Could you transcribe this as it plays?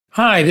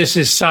Hi, this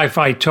is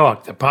Sci-Fi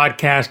Talk, the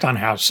podcast on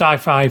how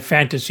sci-fi,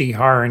 fantasy,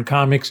 horror, and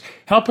comics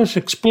help us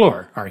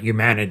explore our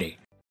humanity.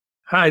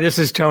 Hi, this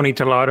is Tony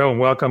Tellado,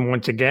 and welcome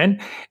once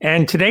again.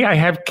 And today I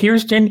have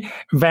Kirsten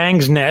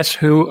Vangsness,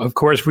 who, of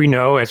course, we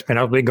know as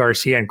Penelope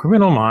Garcia in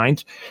Criminal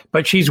Minds,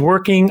 but she's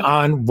working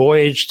on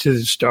Voyage to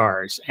the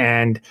Stars.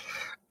 And,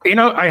 you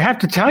know, I have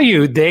to tell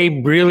you,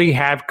 they really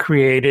have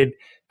created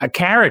a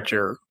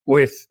character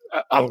with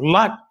a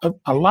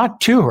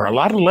lot to her, a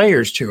lot of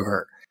layers to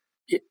her.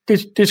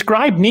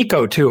 Describe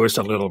Nico to us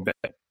a little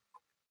bit.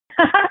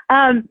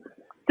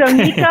 So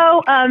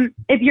Nico,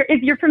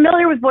 if you're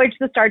familiar with Voyage to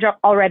the Stars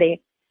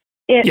already,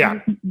 this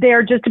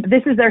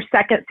is their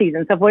second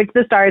season. So Voyage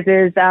to the Stars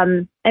is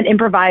an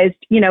improvised,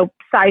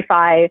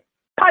 sci-fi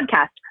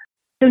podcast.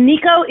 So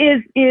Nico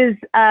is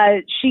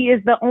she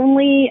is the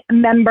only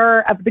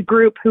member of the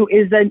group who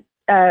is a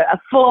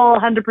full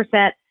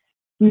 100%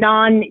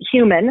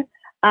 non-human,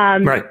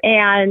 right.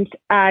 And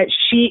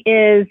she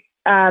is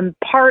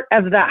part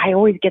of the. I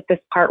always get this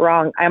part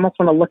wrong. I almost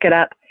want to look it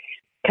up.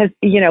 Because,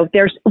 we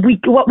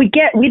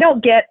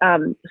don't get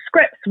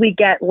scripts. We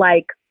get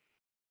like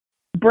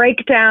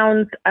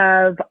breakdowns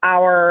of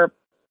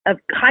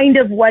kind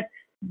of what's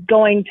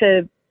going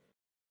to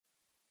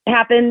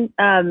happen.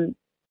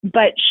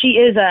 But she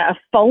is a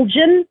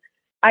fulgen,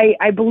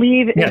 I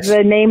believe is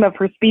the name of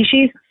her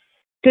species.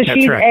 So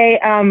she's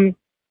right.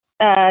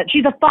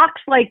 She's a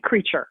fox-like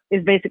creature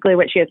is basically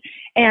what she is.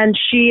 And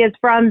she is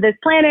from this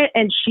planet,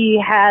 and she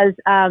has,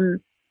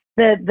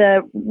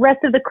 the rest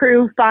of the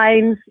crew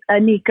finds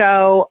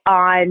Nico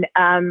on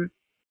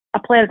a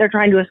planet they're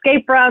trying to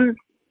escape from.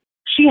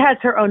 She has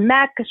her own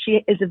mech.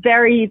 She is a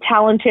very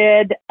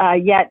talented,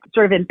 yet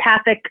sort of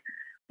empathic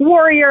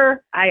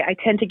warrior. I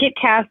tend to get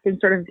cast in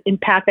sort of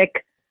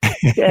empathic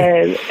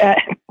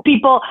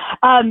people.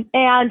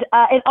 And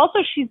also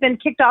she's been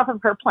kicked off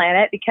of her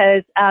planet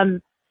because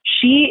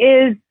she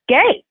is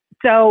gay.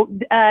 So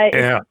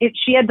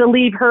she had to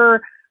leave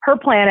her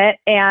planet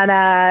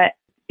and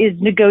is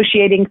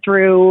negotiating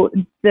through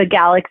the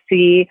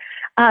galaxy,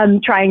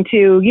 trying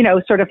to,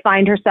 sort of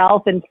find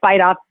herself and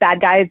fight off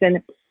bad guys.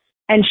 And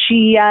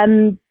she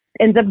ends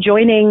up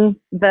joining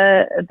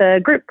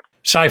the group.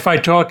 Sci-Fi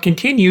Talk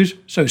continues,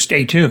 so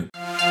stay tuned.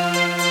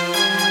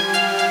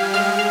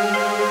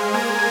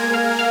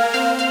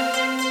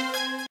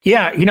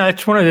 Yeah,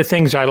 it's one of the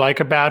things I like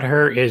about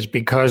her is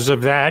because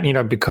of that,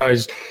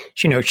 because,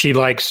 she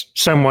likes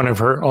someone of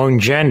her own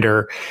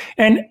gender.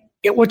 And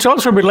what's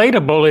also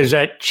relatable is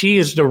that she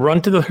is the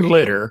runt of the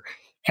litter.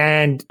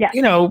 And,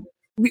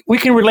 we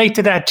can relate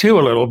to that too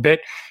a little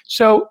bit.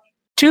 So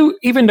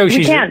even though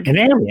she's an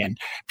alien,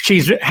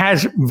 she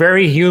has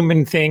very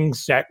human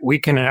things that we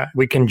can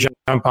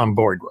jump on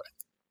board with.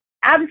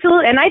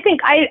 Absolutely. And I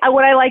think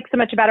what I like so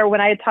much about her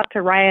when I had talked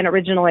to Ryan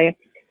originally,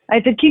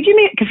 I said,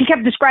 because he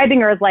kept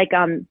describing her as like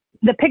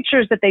the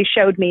pictures that they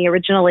showed me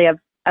originally of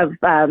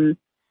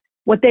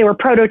what they were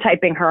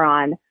prototyping her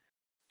on.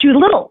 She was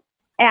little.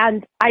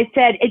 And I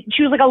said,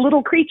 she was like a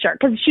little creature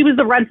because she was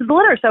the runt of the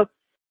litter. So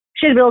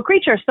she was a little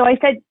creature. So I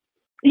said,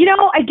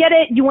 I get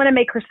it. You want to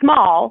make her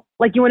small,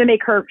 like you want to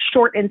make her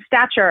short in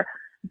stature,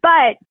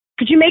 but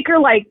could you make her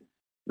I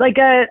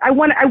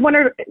want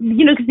her,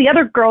 because the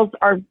other girls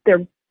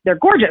they're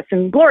gorgeous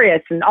and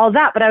glorious and all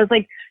that. But I was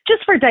like,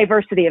 just for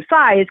diversity of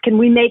size, can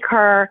we make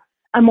her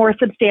a more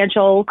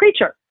substantial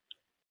creature?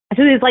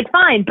 So he was like,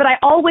 fine. But I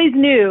always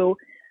knew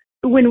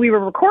when we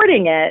were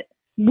recording it,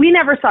 we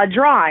never saw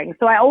drawing.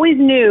 So I always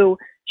knew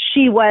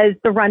she was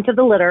the runt of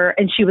the litter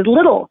and she was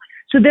little.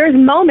 So there's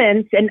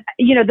moments and,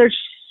 there's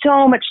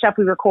so much stuff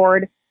we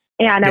record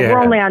and we're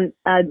only on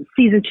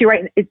season 2,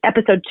 right? It's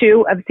episode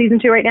 2 of season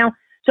 2 right now.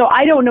 So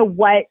I don't know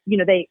what,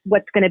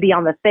 what's going to be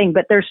on the thing,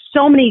 but there's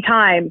so many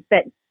times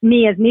that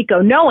me as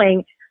Nico,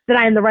 knowing that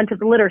I am the runt of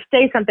the litter,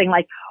 say something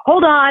like,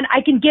 hold on,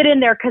 I can get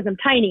in there because I'm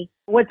tiny.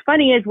 What's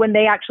funny is when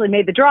they actually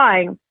made the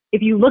drawing,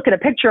 if you look at a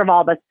picture of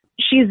all of us,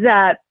 she's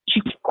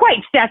quite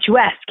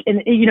statuesque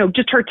and,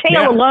 just her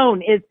tail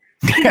alone is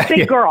she's a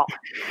big girl.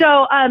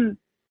 So,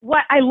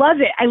 I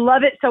love it. I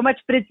love it so much,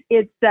 but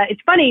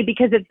it's funny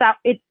because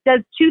it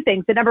does two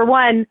things. So number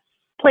one,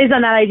 plays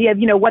on that idea of,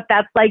 what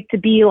that's like to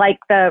be like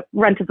the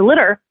runt of the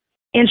litter.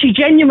 And she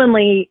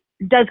genuinely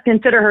does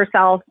consider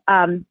herself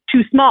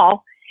too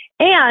small.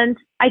 And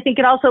I think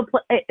it also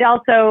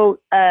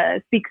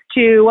speaks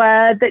to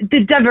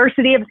the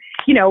diversity of,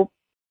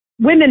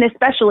 women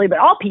especially, but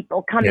all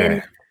people come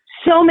in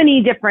so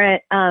many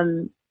different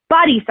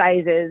body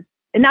sizes.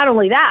 And not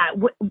only that,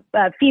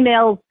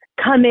 females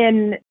come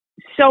in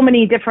so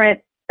many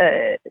different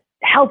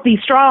healthy,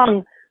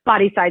 strong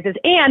body sizes.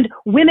 And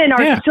women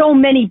are so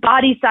many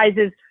body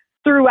sizes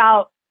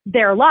throughout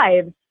their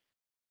lives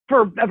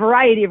for a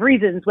variety of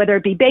reasons, whether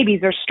it be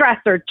babies or stress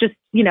or just,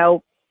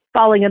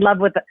 falling in love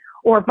with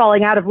or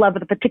falling out of love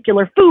with a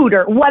particular food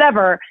or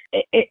whatever.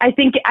 I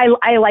think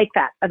I like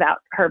that about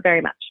her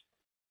very much.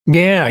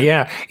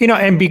 Yeah.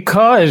 And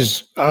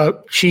because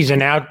she's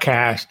an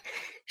outcast,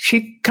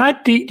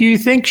 do you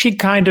think she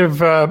kind of,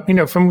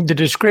 from the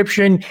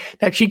description,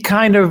 that she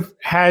kind of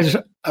has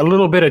a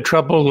little bit of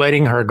trouble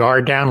letting her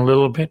guard down a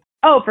little bit?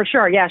 Oh, for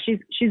sure. Yeah.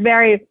 She's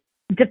very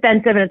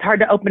defensive, and it's hard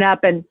to open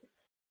up, and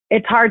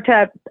it's hard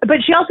to, but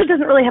she also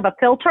doesn't really have a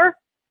filter.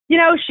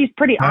 She's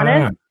pretty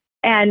honest,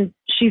 and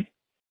she's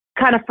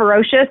kind of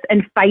ferocious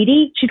and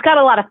fighty. She's got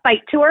a lot of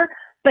fight to her,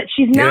 but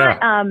she's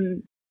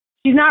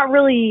not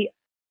really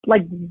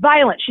like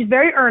violent. She's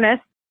very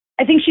earnest.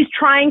 I think she's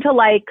trying to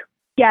like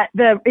get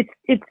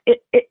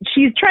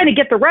she's trying to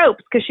get the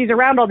ropes, because she's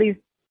around all these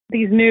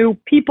new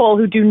people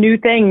who do new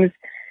things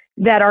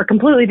that are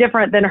completely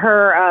different than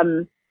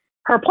her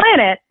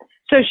planet.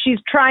 So she's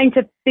trying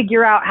to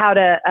figure out how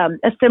to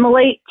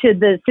assimilate to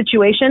the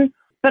situation.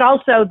 But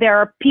also there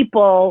are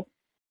people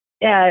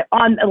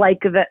on like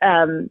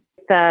the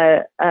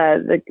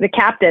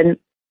captain.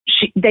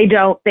 They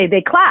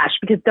clash,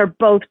 because they're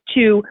both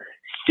two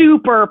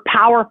super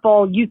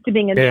powerful, used to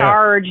being in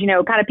charge,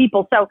 kind of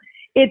people. So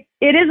it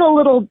is a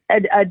little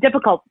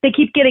difficult. They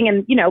keep getting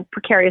in,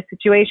 precarious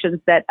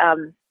situations that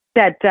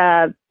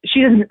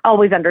she doesn't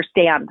always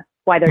understand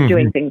why they're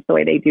doing things the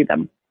way they do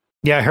them.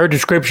 Yeah, her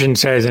description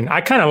says, and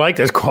I kind of like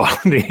this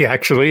quality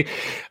actually,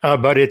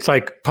 but it's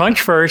like punch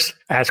first,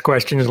 ask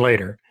questions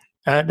later.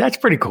 That's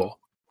pretty cool.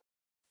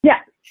 Yeah.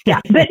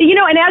 But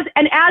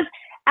and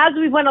as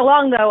we went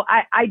along, though,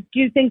 I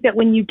do think that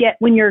when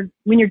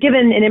you're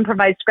given an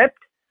improvised script,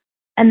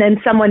 and then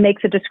someone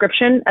makes a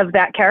description of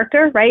that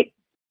character, right?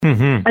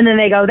 Mm-hmm. And then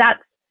they go,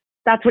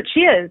 that's what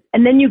she is,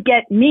 and then you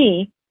get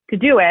me to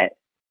do it.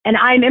 And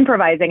I'm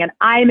improvising, and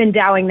I'm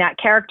endowing that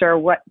character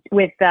with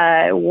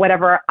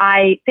whatever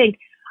I think.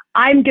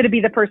 I'm going to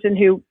be the person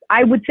who,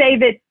 I would say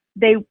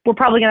that we're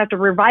probably going to have to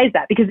revise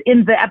that, because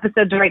in the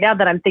episodes right now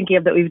that I'm thinking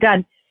of that we've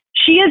done,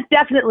 she is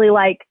definitely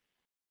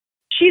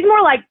she's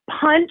more like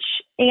punch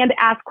and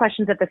ask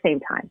questions at the same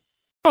time.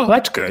 Oh,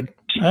 that's good.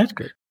 That's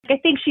good. I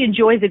think she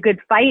enjoys a good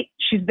fight.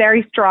 She's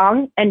very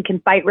strong and can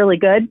fight really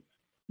good,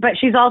 but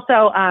she's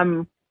also,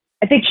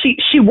 I think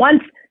she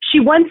wants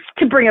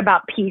to bring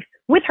about peace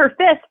with her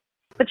fist,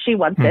 but she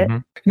wants it.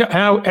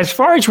 Now, as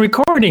far as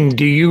recording,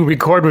 do you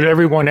record with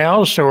everyone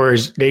else, or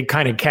is they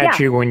kind of catch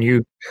you when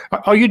you?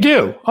 Oh, you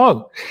do.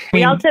 Oh,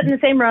 we all sit in the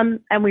same room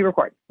and we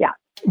record. Yeah.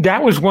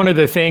 That was one of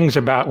the things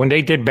about when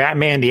they did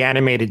Batman the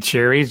animated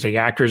series. The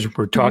actors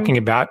were talking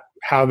about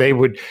how they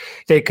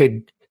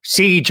could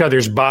see each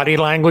other's body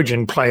language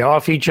and play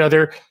off each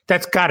other.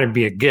 That's got to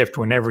be a gift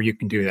whenever you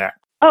can do that.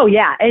 Oh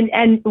yeah,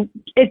 and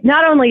it's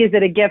not only is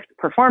it a gift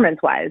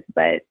performance-wise,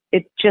 but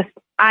it's just,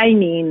 I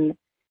mean,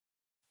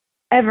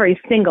 every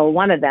single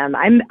one of them.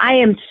 I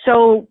am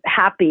so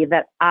happy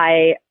that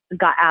I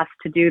got asked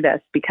to do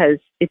this, because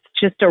it's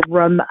just a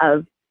room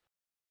of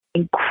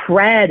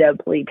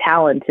incredibly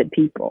talented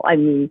people. I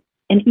mean,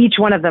 and each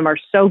one of them are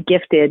so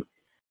gifted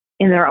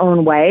in their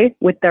own way,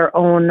 with their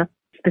own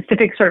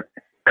specific sort of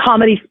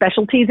comedy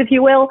specialties, if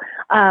you will.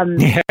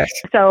 Yes.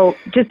 So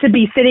just to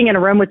be sitting in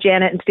a room with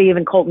Janet and Steve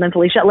and Colton and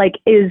Felicia,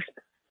 is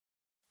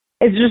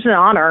just an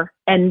honor,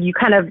 and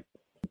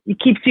it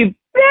keeps you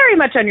very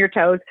much on your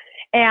toes,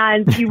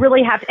 and you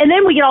really have to, and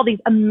then we get all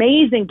these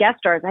amazing guest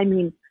stars. I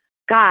mean,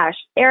 gosh,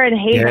 Aaron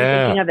Hayes, I'm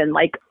thinking of, and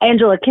like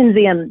Angela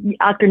Kinsey and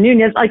Oscar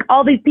Nunez, like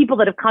all these people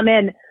that have come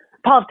in,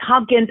 Paul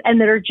Tompkins, and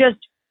that are just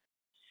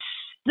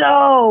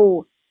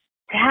so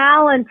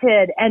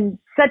talented and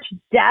such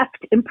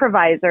deft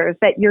improvisers,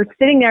 that you're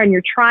sitting there and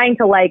you're trying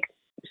to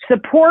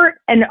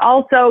support, and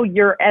also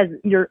you're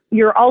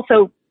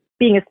also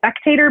being a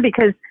spectator,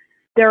 because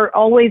there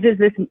always is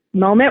this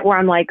moment where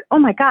I'm like, oh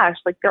my gosh,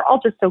 they're all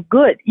just so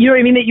good. You know what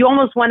I mean? That you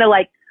almost want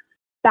to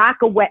back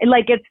away.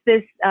 It's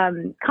this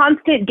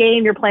constant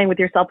game you're playing with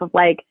yourself of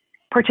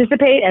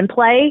participate and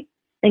play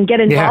and get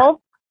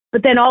involved,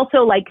 but then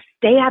also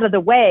stay out of the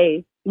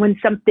way when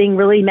something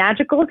really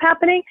magical is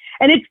happening.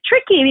 And it's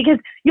tricky, because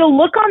you'll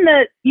look on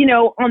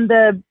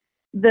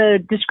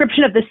the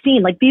description of the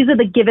scene, these are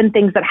the given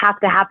things that have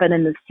to happen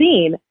in the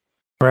scene.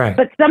 Right.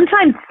 But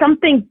sometimes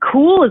something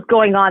cool is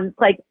going on.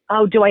 It's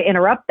oh, do I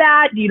interrupt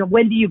that?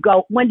 When do you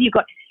go?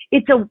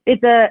 It's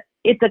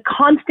a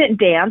constant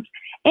dance.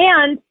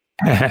 And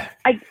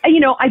I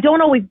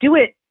don't always do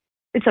it.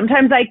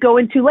 Sometimes I go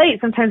in too late.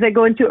 Sometimes I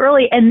go in too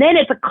early. And then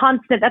it's a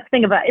constant, that's the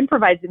thing about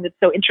improvising that's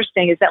so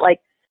interesting, is that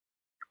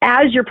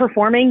as you're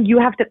performing, you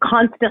have to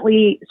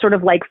constantly sort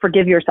of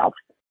forgive yourself.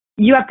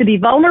 You have to be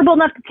vulnerable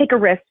enough to take a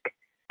risk.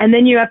 And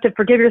then you have to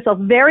forgive yourself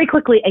very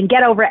quickly and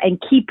get over it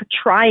and keep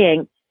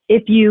trying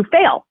if you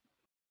fail.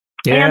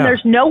 Yeah. And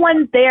there's no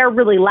one there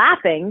really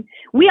laughing.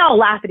 We all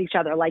laugh at each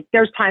other.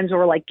 There's times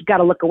where we're you got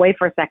to look away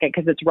for a second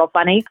because it's real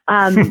funny.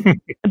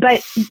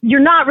 But you're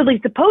not really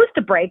supposed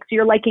to break. So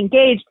you're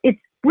engaged. It's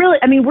really,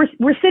 I mean,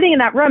 we're sitting in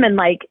that room and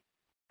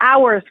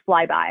hours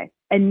fly by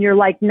and you're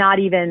not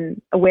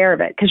even aware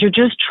of it, because you're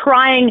just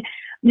trying.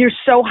 You're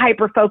so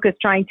hyper focused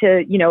trying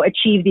to,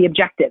 achieve the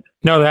objective.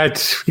 No,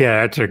 that's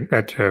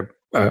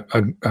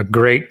a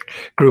great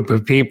group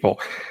of people.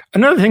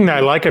 Another thing that I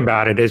like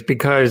about it is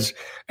because,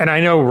 and I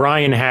know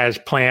Ryan has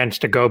plans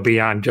to go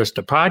beyond just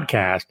a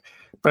podcast,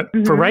 But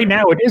for right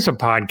now, it is a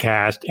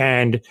podcast.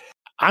 And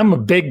I'm a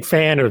big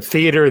fan of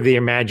theater of the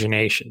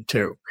imagination,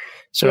 too.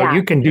 So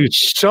you can do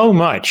so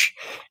much.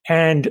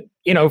 And,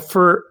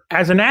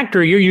 as an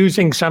actor, you're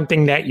using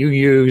something that you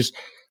use,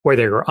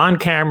 whether you're on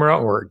camera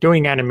or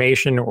doing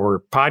animation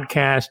or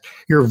podcast,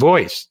 your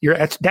voice.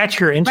 That's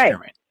your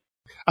instrument.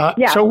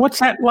 Right. So what's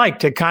that like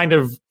to kind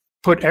of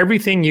put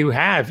everything you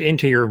have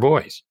into your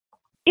voice?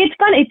 It's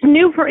fun. It's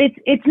new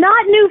it's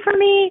not new for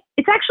me.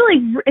 It's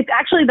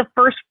actually the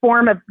first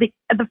form of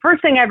the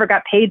first thing I ever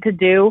got paid to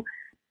do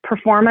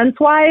performance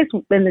wise.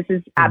 And this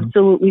is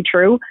absolutely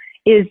true.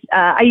 Is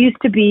I used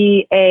to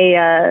be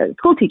a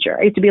school teacher.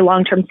 I used to be a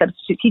long-term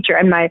substitute teacher,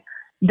 and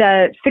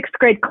the 6th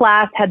grade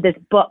class had this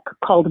book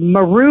called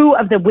Maru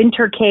of the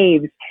Winter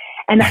Caves,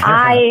 and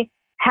I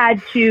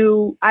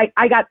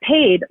got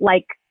paid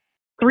like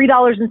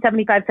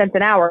 $3.75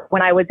 an hour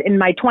when I was in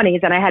my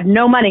 20s, and I had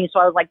no money, so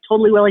I was like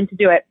totally willing to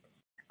do it.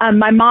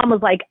 My mom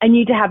was like, "I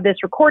need to have this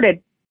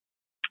recorded,"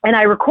 and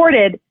I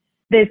recorded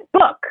this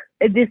book,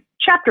 this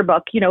chapter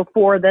book,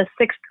 for the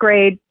 6th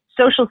grade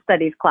social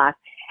studies class.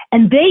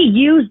 And they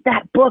used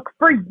that book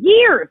for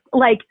years,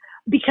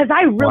 because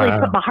I really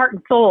put my heart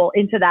and soul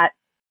into that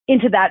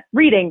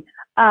reading.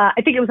 I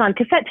think it was on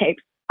cassette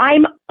tapes.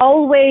 I'm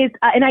always,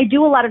 and I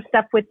do a lot of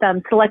stuff with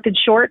Selected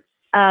Shorts,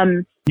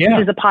 which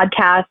is a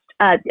podcast.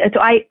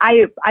 So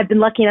I've been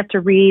lucky enough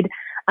to read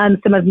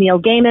some of Neil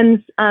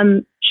Gaiman's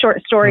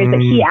short stories that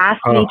he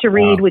asked me to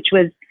read, which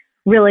was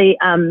really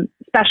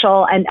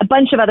special, and a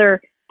bunch of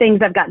other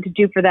things I've gotten to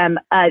do for them.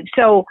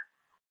 So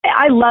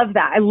I love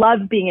that. I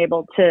love being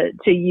able to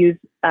use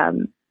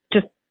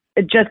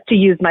just to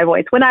use my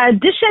voice. When I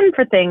audition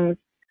for things,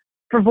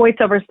 for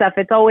voiceover stuff,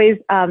 it's always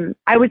I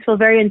always feel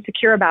very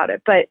insecure about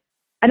it,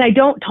 and I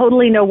don't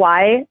totally know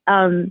why.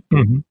 And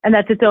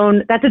that's its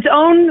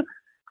own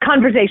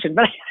conversation.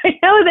 But I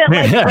know that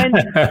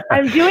when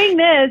I'm doing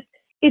this,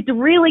 it's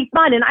really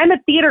fun. And I'm a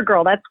theater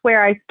girl. That's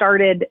where I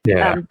started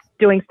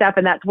doing stuff,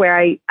 and that's where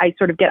I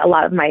sort of get a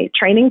lot of my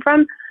training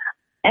from.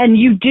 And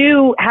you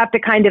do have to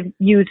kind of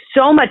use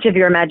so much of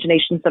your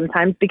imagination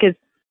sometimes because,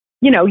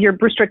 you're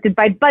restricted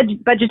by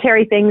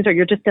budgetary things, or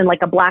you're just in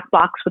like a black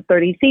box with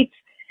 30 seats,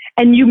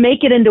 and you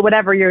make it into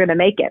whatever you're going to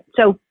make it.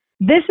 So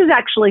this is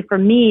actually, for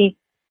me,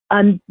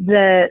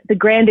 the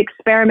grand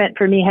experiment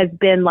for me has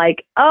been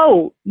like,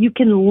 oh, you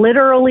can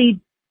literally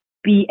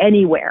be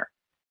anywhere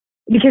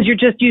because you're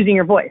just using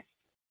your voice.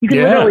 You can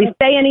literally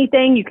say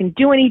anything. You can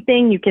do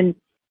anything. You can.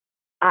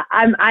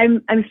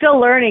 I'm still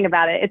learning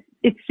about it.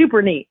 It's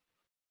super neat.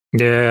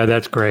 Yeah,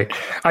 that's great.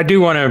 I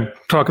do want to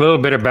talk a little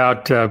bit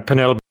about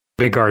Penelope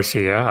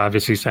Garcia,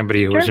 obviously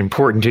somebody who was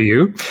important to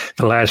you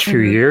the last few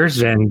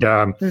years. And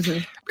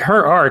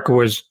her arc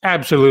was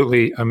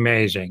absolutely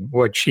amazing,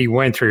 what she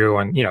went through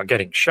and,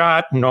 getting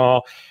shot and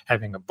all,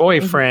 having a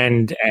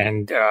boyfriend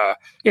and,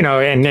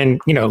 and then,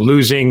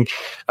 losing,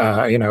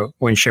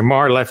 when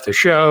Shamar left the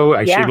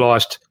show, she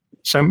lost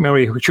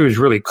somebody who she was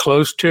really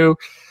close to.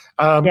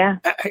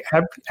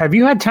 Have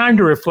you had time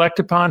to reflect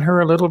upon her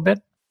a little bit?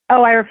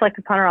 Oh, I reflect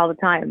upon her all the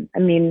time. I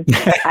mean,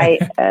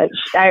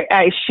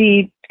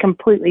 she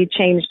completely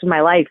changed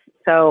my life.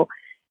 So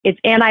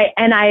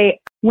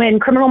when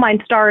Criminal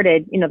Minds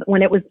started,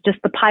 when it was just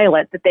the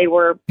pilot that they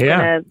were going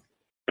to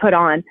put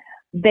on,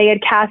 they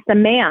had cast a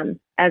man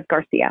as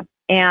Garcia,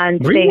 and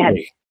they had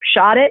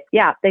shot it.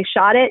 Yeah, they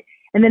shot it.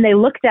 And then they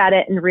looked at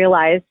it and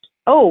realized,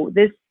 oh,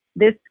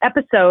 this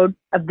episode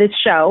of this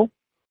show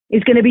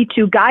is going to be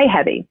too guy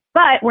heavy,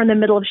 but we're in the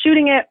middle of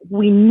shooting it.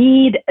 We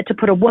need to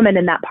put a woman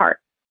in that part.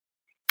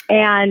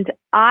 And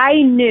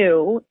I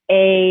knew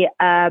a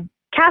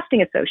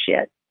casting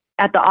associate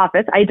at the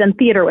office. I had done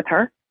theater with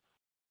her.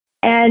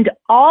 And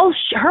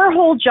her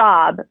whole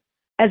job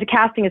as a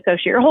casting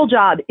associate, her whole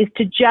job is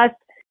to just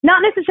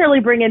not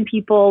necessarily bring in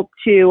people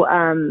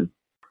to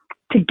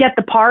get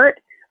the part,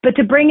 but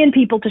to bring in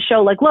people to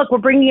show like, look, we're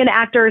bringing in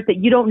actors that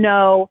you don't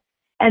know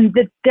and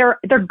that they're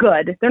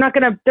good. They're not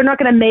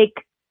gonna make,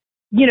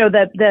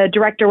 the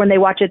director, when they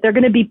watch it, they're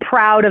going to be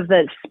proud of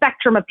the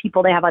spectrum of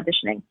people they have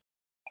auditioning.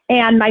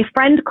 And my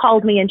friend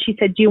called me and she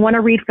said, do you want to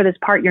read for this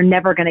part? You're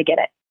never going to get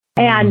it.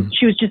 And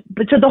she was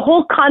so the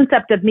whole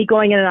concept of me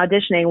going in and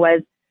auditioning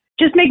was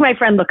just make my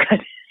friend look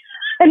good.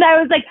 And I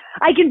was like,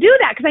 I can do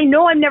that because I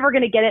know I'm never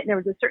going to get it. And there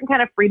was a certain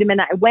kind of freedom in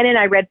it. I went in,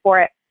 I read for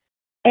it.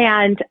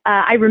 And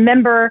I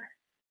remember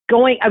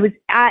I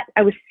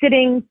was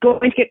sitting,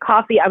 going to get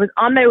coffee. I was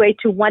on my way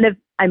to one of,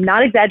 I'm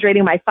not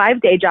exaggerating, my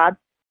 5-day jobs.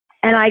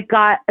 And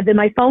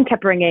my phone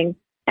kept ringing,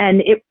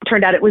 and it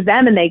turned out it was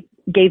them, and they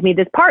gave me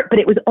this part, but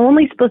it was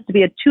only supposed to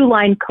be a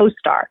 2-line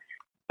co-star.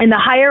 In the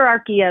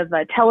hierarchy of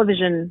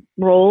television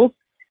roles,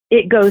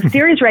 it goes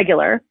series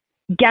regular,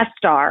 guest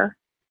star,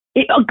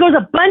 it goes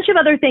a bunch of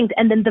other things,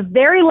 and then the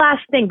very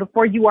last thing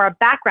before you are a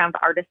background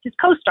artist is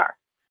co-star.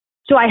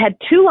 So I had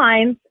 2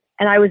 lines,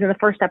 and I was in the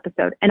first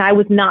episode, and I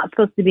was not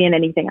supposed to be in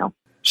anything else.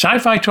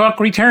 Sci-Fi Talk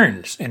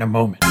returns in a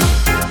moment.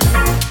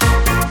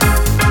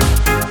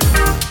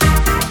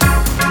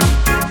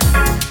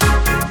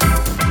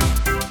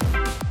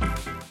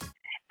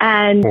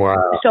 And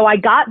so I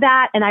got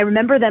that. And I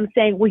remember them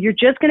saying, well, you're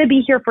just going to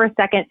be here for a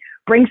second.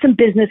 Bring some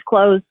business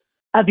clothes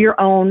of your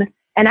own.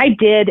 And I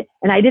did.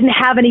 And I didn't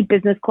have any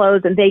business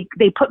clothes. And they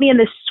put me in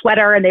this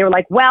sweater and they were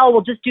like, well,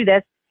 we'll just do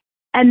this.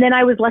 And then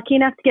I was lucky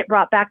enough to get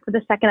brought back for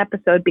the second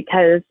episode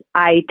because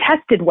I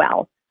tested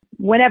well.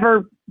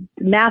 Whenever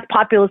mass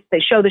populace they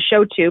show the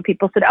show to,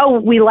 people said, oh,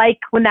 we like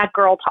when that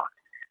girl talks.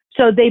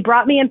 So they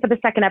brought me in for the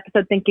second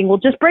episode thinking, we'll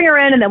just bring her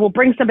in and then we'll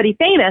bring somebody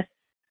famous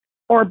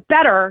or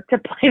better to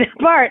play the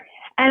part.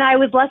 And I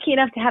was lucky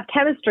enough to have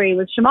chemistry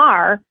with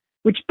Shamar,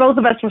 which both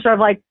of us were sort of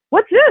like,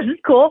 what's this? This is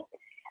cool.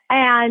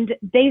 And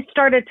they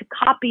started to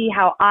copy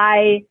how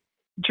I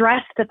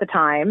dressed at the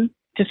time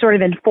to sort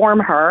of inform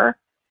her.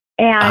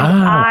 And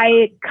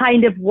I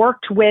kind of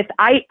worked with,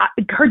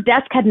 her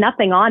desk had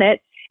nothing on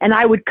it. And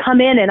I would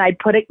come in and I'd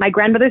put my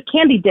grandmother's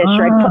candy dish.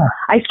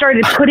 I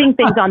started putting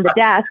things on the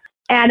desk.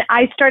 And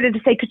I started to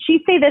say, could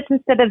she say this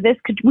instead of this?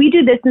 Could we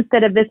do this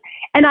instead of this?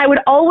 And I would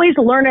always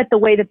learn it the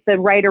way that the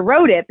writer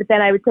wrote it. But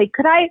then I would say,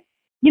 could I,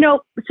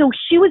 so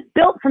she was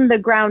built from the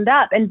ground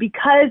up. And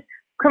because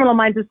Criminal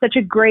Minds is such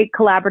a great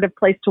collaborative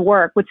place to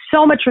work with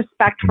so much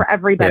respect for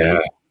everybody,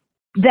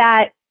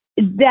 that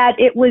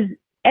it was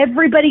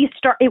everybody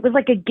it was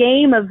like a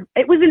game of,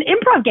 it was an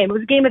improv game. It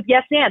was a game of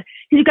yes and.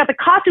 Because you've got the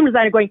costume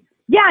designer going,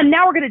 yeah, and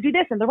now we're going to do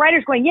this. And the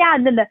writer's going, yeah,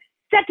 and then the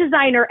set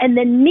designer and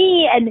then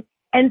me.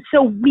 And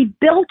so we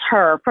built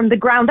her from the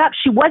ground up.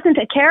 She wasn't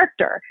a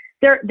character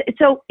there.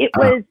 So it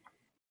was,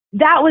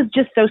 that was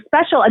just so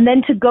special. And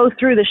then to go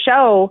through the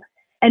show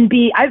and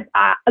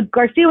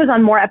Garcia was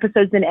on more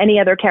episodes than any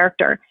other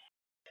character.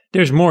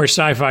 There's more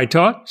sci-fi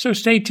talk, so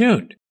stay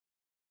tuned.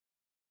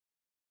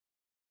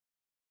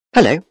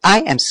 Hello,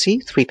 I am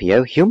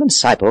C-3PO Human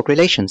Cyborg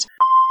Relations.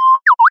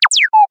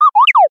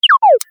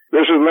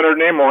 This is Leonard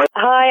Nimoy.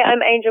 Hi,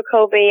 I'm Angel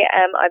Colby.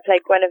 I play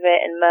Guinevere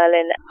in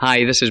Merlin.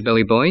 Hi, this is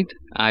Billy Boyd.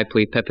 I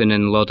play Pippin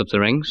in Lord of the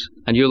Rings,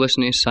 and you're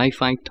listening to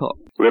Sci-Fi Talk.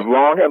 Live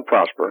long and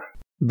prosper.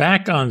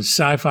 Back on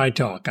Sci-Fi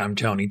Talk, I'm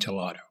Tony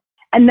Tillotto.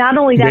 And not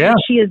only that,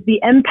 but she is the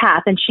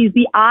empath and she's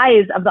the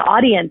eyes of the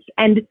audience.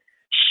 And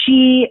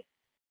she's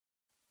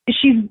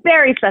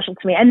very special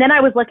to me. And then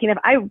I was lucky enough,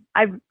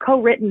 I've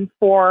co-written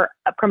 4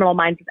 Criminal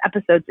Minds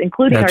episodes,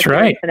 including our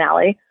season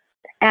finale.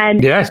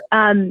 And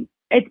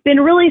it's been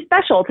really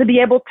special to be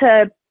able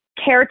to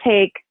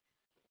caretake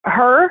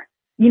her,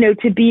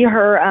 to be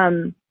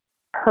her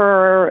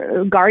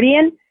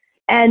guardian,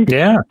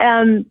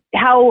 and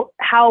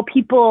how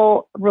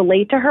people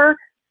relate to her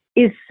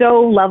is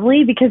so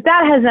lovely because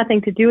that has nothing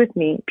to do with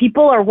me.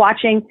 People are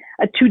watching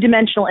a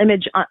 2-dimensional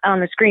image on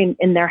the screen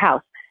in their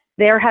house.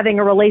 They're having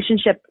a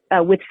relationship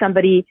with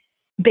somebody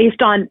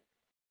based on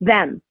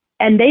them,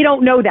 and they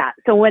don't know that.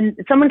 So when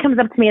someone comes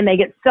up to me and they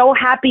get so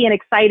happy and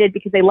excited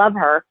because they love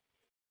her,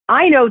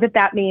 I know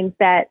that means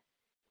that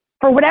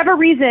for whatever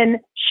reason,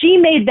 she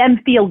made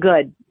them feel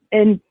good.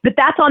 But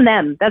that's on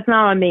them. That's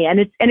not on me. And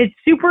it's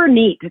super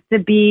neat to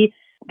be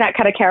that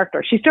kind of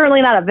character. She's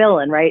certainly not a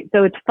villain, right?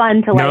 So it's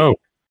fun to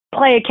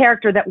play a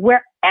character that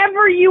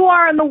wherever you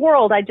are in the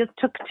world. I just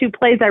took 2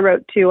 plays I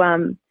wrote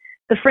to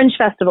the Fringe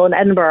Festival in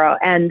Edinburgh.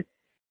 And,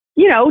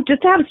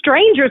 just to have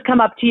strangers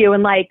come up to you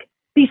and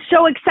be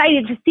so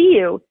excited to see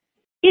you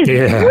is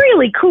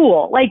really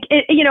cool.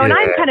 And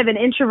I'm kind of an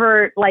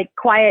introvert,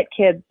 quiet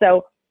kid.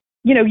 So,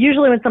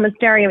 usually when someone's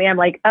staring at me, I'm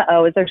like,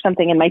 uh-oh, is there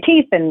something in my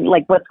teeth and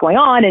what's going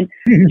on? And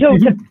so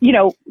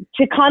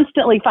to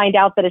constantly find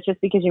out that it's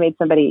just because you made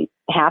somebody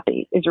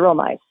happy is real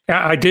nice.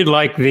 I did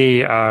like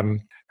the,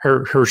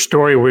 her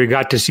story where we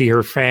got to see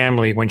her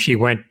family when she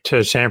went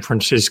to San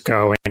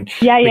Francisco and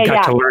we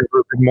got to learn a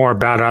little bit more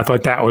about it. I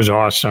thought that was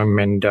awesome.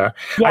 And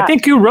I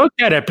think you wrote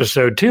that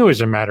episode too,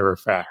 as a matter of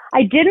fact.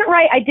 I didn't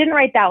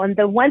write that one.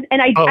 The one,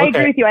 and I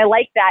agree with you. I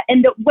like that.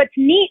 And what's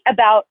neat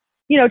about,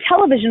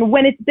 television,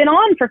 when it's been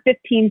on for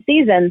 15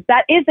 seasons,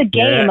 that is a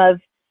game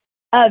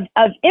of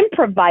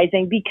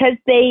improvising because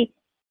they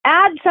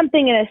add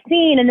something in a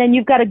scene and then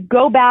you've got to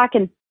go back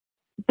and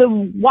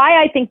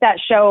why I think that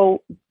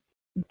show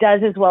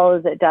does as well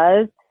as it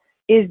does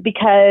is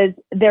because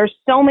there's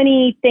so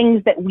many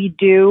things that we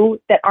do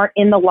that aren't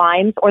in the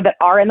lines or that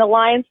are in the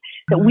lines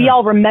that we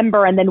all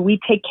remember, and then we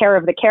take care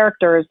of the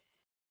characters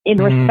in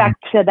respect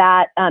to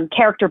that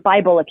character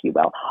Bible, if you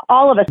will.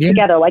 All of us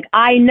together.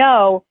 I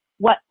know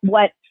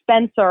what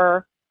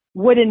Spencer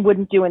would and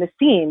wouldn't do in a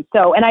scene.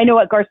 So, and I know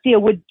what Garcia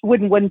would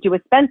and wouldn't do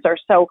with Spencer.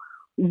 So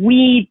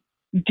we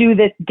do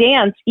this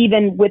dance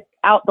even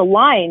without the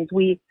lines.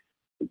 We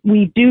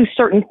do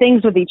certain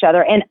things with each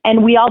other,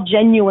 and we all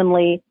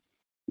genuinely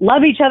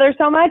love each other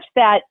so much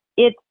that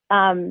it's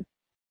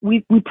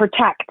we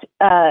protect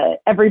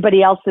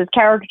everybody else's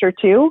character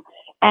too.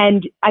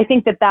 And I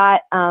think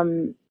that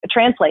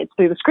translates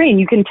through the screen.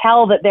 You can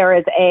tell that there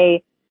is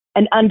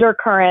an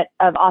undercurrent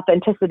of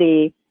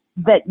authenticity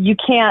that you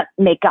can't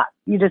make up.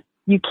 You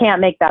can't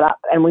make that up.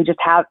 And we just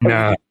have.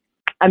 No.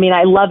 I mean,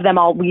 I love them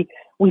all. We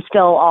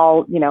still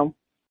all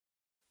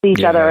see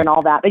each other and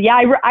all that. But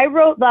I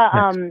wrote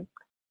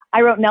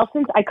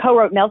I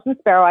co-wrote Nelson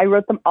Sparrow. I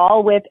wrote them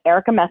all with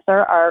Erica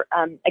Messer, our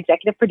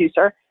executive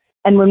producer.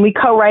 And when we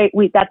co-write,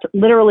 that's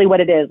literally what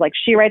it is. Like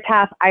she writes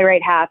half, I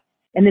write half,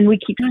 and then we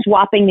keep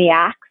swapping the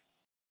acts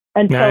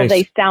until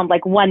they sound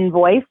like one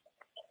voice.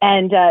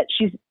 And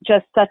she's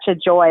just such a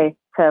joy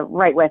to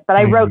write with. But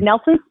I wrote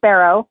Nelson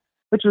Sparrow,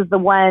 which was the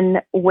one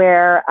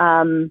where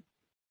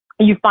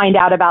you find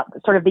out about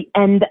sort of the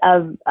end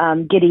of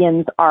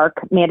Gideon's arc,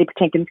 Mandy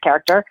Patinkin's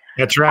character.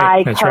 That's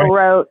right. I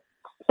co-wrote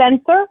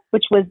Spencer,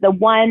 which was the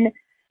one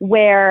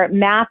where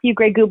Matthew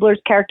Gray Gubler's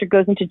character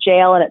goes into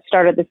jail, and it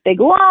started this big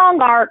long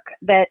arc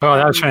that. Oh,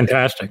 that was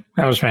fantastic.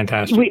 That was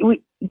fantastic.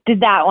 We did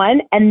that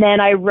one, and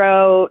then I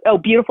wrote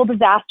Beautiful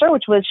Disaster,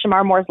 which was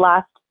Shamar Moore's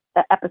last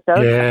episode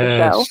of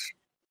the show,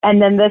 and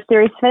then the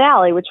series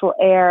finale, which will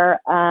air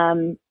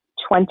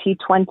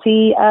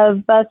 2020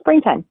 of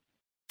springtime.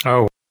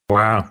 Oh.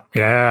 Wow.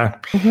 Yeah.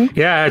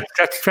 Yeah.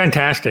 That's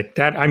fantastic.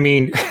 That, I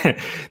mean,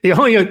 the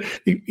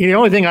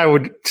only thing I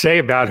would say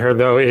about her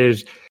though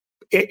is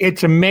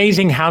it's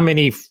amazing how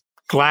many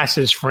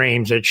glasses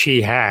frames that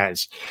she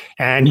has.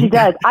 And she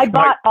does. I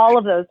bought all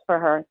of those for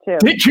her too.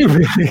 Did you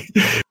really?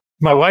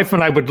 My wife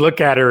and I would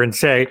look at her and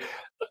say,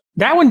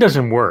 that one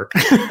doesn't work.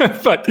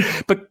 but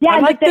yeah, I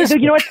like this. You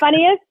know what's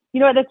funny is,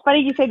 that's funny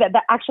you say that.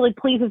 That actually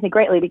pleases me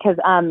greatly because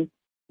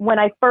when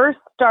I first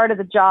started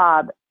the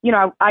job,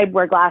 I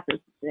wear glasses.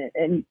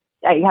 And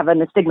I have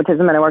an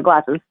astigmatism and I wear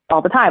glasses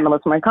all the time unless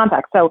I'm wearing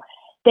contacts. So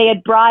they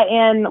had brought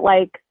in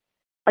like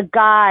a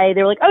guy.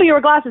 They were like, oh, you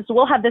wear glasses. So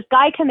we'll have this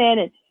guy come in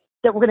and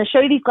that we're going to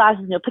show you these glasses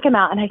and you'll pick them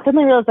out. And I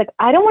suddenly realized like,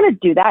 I don't want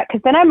to do that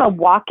because then I'm a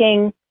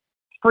walking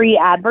free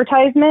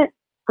advertisement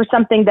for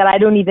something that I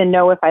don't even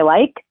know if I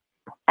like.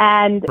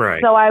 And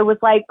so I was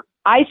like,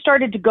 I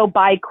started to go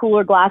buy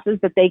cooler glasses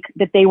that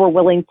they were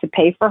willing to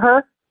pay for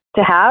her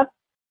to have.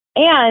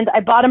 And I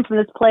bought them from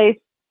this place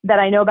that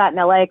I know about in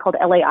LA called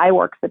LA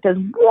Eyeworks that does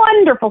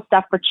wonderful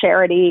stuff for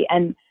charity.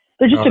 And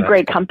they're just a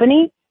great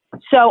company.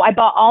 So I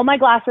bought all my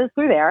glasses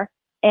through there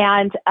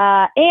and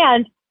I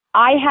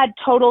had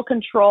total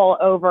control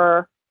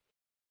over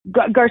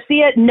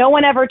Garcia. No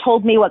one ever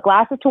told me what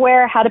glasses to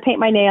wear, how to paint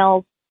my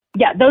nails.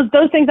 Yeah.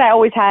 Those things I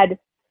always had.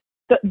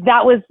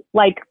 That was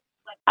like,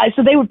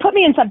 so they would put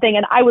me in something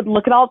and I would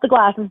look at all of the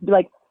glasses and be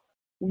like,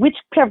 which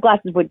pair of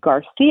glasses would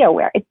Garcia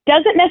wear? It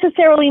doesn't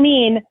necessarily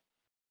mean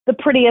the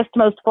prettiest,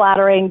 most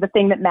flattering, the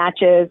thing that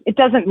matches. It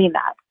doesn't mean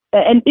that.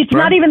 And it's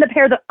not even the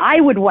pair that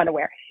I would want to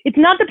wear. It's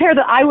not the pair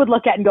that I would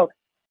look at and go,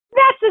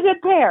 that's a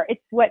good pair.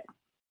 It's what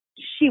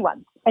she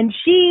wants. And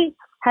she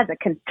has an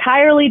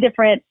entirely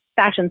different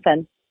fashion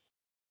sense,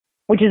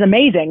 which is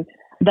amazing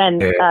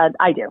than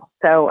I do.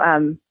 So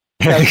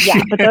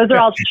yeah, but those are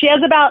all, she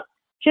has about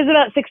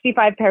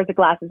 65 pairs of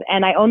glasses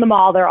and I own them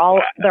all. They're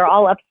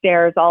all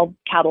upstairs, all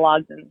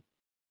cataloged and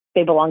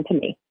they belong to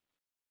me.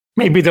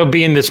 Maybe they'll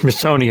be in the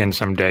Smithsonian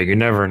someday. You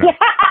never know.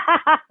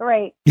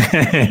 Right.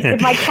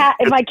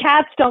 If my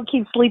cats don't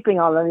keep sleeping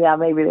on them, yeah,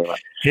 maybe they will.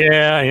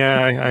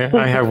 Yeah.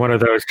 I have one of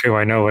those too.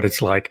 I know what it's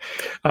like.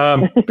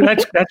 But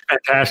that's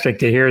fantastic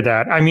to hear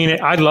that. I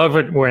mean, I love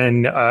it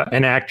when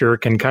an actor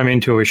can come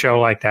into a show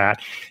like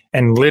that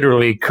and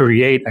literally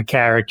create a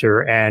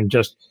character and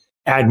just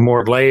add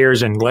more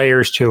layers and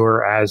layers to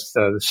her as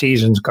the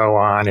seasons go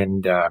on.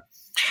 And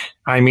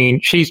I mean,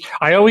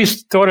 I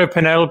always thought of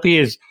Penelope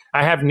as,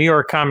 I have New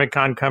York Comic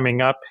Con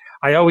coming up.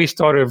 I always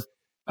thought of,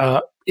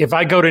 if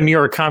I go to New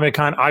York Comic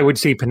Con, I would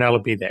see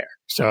Penelope there.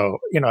 So,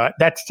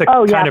 that's the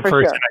kind of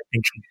person I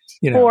think she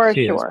is. For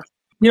she sure.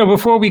 Is.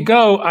 Before we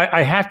go,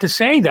 I have to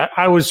say that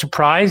I was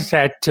surprised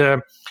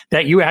that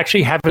you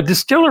actually have a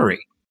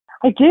distillery.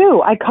 I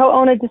do. I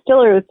co-own a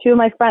distillery with two of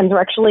my friends.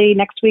 We're actually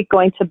next week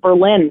going to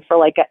Berlin for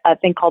like a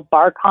thing called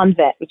Bar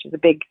Convent, which is a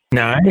big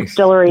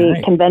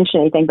distillery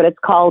convention thing, but it's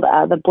called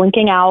the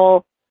Blinking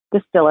Owl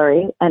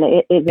Distillery, and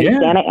it is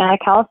in Santa Ana,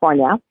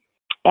 California.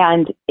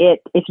 And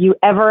if you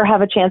ever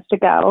have a chance to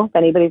go, if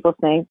anybody's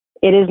listening,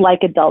 it is like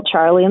Adult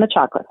Charlie and the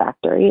Chocolate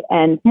Factory.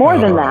 And more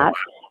than that,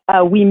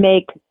 we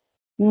make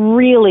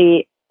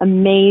really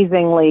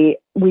amazingly,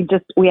 we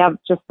have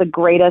just the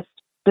greatest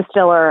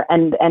distiller,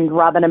 and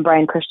Robin and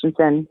Brian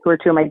Christensen, who are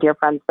two of my dear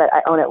friends that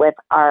I own it with,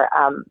 are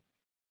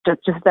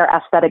just their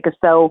aesthetic is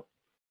so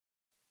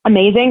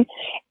amazing.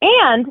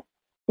 And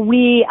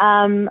we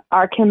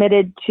are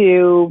committed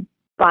to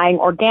buying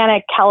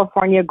organic,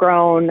 California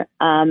grown,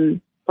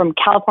 from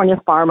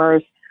California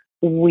farmers.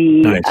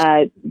 We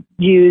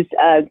use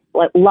a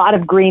lot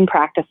of green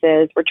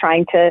practices. We're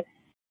trying to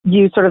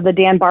use sort of the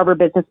Dan Barber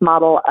business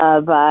model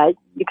of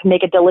you can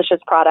make a delicious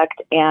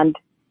product and,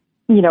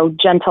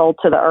 gentle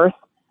to the earth,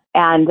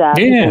 and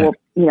people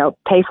will,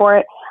 pay for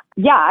it.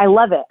 Yeah, I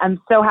love it.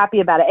 I'm so happy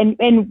about it.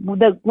 And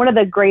one of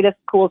the greatest,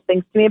 coolest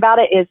things to me about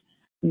it is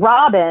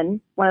Robin,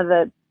 one of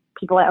the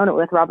people I own it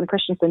with, Robin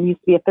Christensen,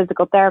 used to be a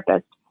physical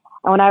therapist.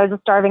 And when I was a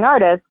starving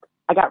artist,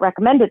 I got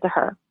recommended to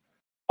her.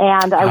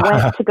 And I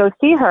went to go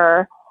see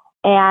her,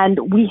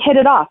 and we hit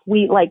it off.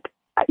 We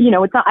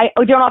it's not, I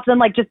don't often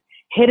just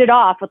hit it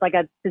off with like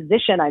a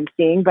physician I'm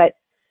seeing, but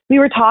we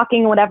were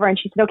talking, whatever. And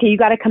she said, okay, you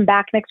got to come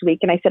back next week.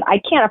 And I said, I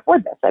can't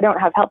afford this. I don't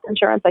have health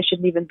insurance. I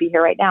shouldn't even be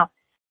here right now.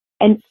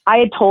 And I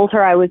had told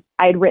her I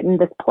had written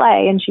this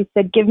play, and she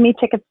said, give me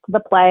tickets to the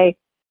play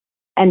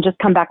and just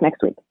come back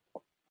next week.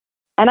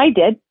 And I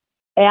did.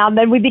 And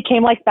then we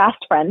became like fast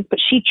friends, but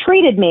she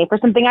treated me for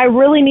something I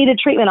really needed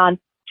treatment on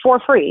for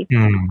free.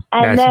 And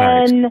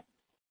then nice.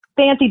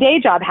 Fancy day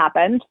job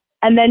happened.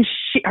 And then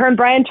her and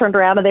Brian turned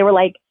around and they were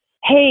like,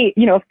 hey,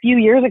 a few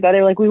years ago, they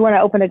were like, we want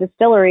to open a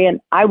distillery. And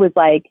I was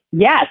like,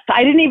 yes.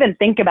 I didn't even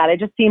think about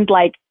it. It just seemed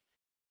like,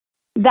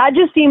 that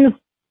just seems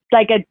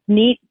like a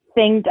neat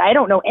thing. I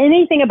don't know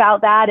anything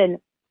about that. And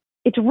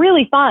it's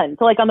really fun.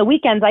 So like on the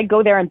weekends, I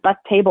go there and bust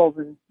tables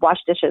and wash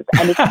dishes.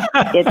 And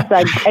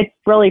it's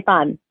really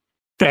fun.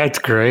 That's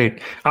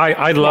great.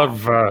 I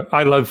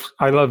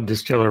love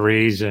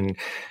distilleries, and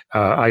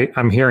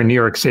I'm here in New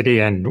York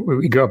City, and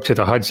we go up to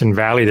the Hudson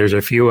Valley. There's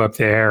a few up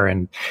there,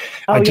 and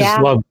I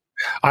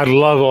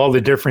love all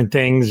the different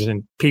things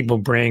and people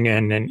bring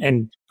in,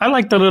 and I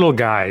like the little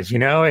guys.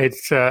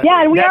 It's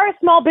and we are a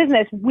small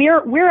business.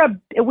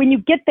 When you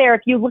get there,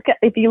 if you look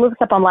us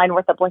up online, we're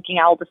at the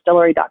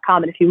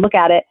blinkingowldistillery.com, and if you look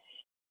at it,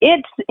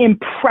 it's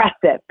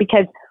impressive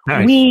because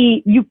nice.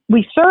 we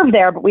serve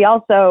there, but we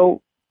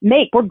also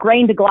we're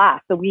grain to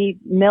glass. So we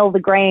mill the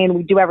grain,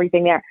 we do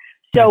everything there.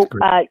 So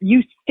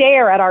you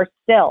stare at our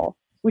still,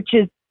 which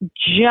is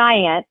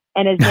giant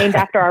and is named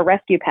after our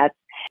rescue pets.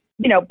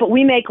 But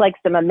we make like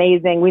some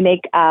amazing, we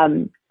make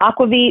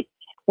aquavit,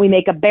 we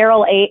make a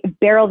barrel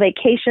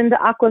vacation to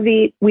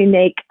aquavit. We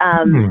make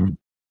an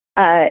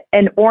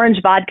orange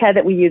vodka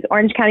that we use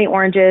Orange County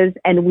oranges,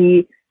 and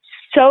we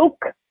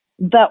soak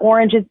the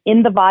oranges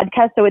in the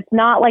vodka. So it's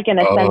not like an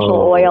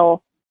essential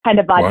oil kind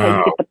of vodka. Wow.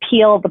 You get the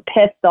peel, the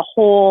pith, the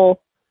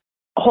whole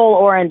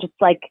orange. It's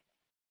like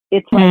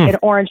an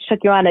orange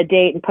took you on a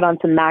date and put on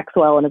some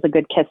Maxwell and is a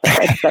good kisser.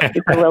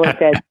 It's a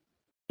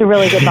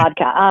really good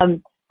vodka.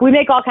 We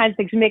make all kinds of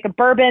things. We make a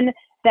bourbon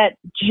that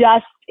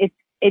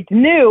it's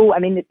new. I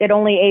mean, it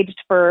only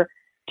aged for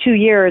 2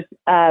 years,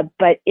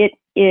 but it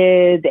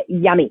is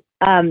yummy.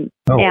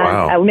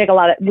 Wow. We make a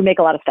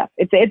lot of stuff.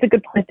 It's a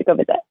good place to go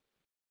visit.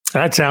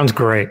 That sounds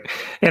great.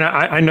 And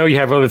I know you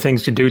have other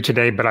things to do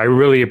today, but I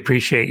really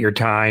appreciate your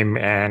time.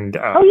 And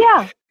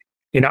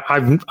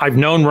I've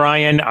known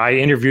Ryan. I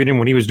interviewed him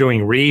when he was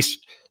doing Reese,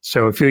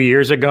 so a few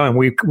years ago, and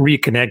we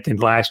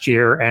reconnected last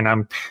year. And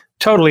I'm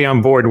totally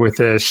on board with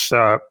this.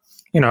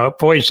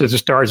 Voyage to the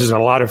Stars is a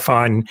lot of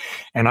fun,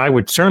 and I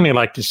would certainly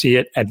like to see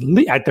it at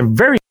the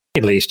very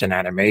least in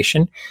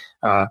animation.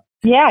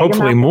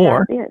 Hopefully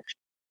more.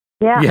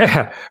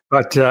 Yeah.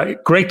 But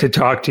great to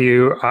talk to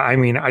you. I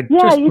mean, I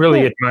just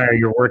really admire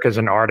your work as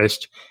an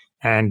artist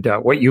and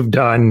what you've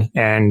done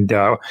and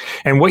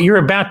what you're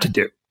about to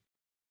do.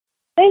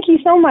 Thank you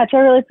so much. I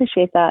really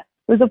appreciate that.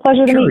 It was a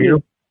pleasure to meet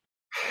you.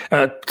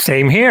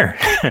 Same here.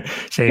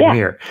 Same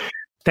here.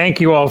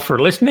 Thank you all for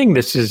listening.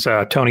 This is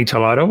Tony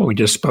Tolato. We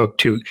just spoke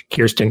to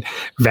Kirsten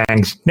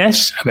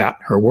Vangsness about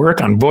her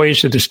work on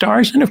Voyage to the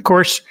Stars and, of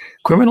course,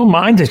 Criminal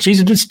Minds, and she's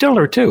a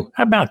distiller, too.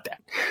 How about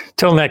that?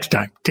 Till next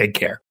time, take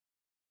care.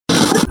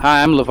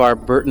 Hi, I'm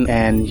LeVar Burton,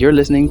 and you're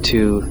listening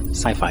to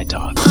Sci-Fi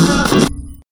Talk.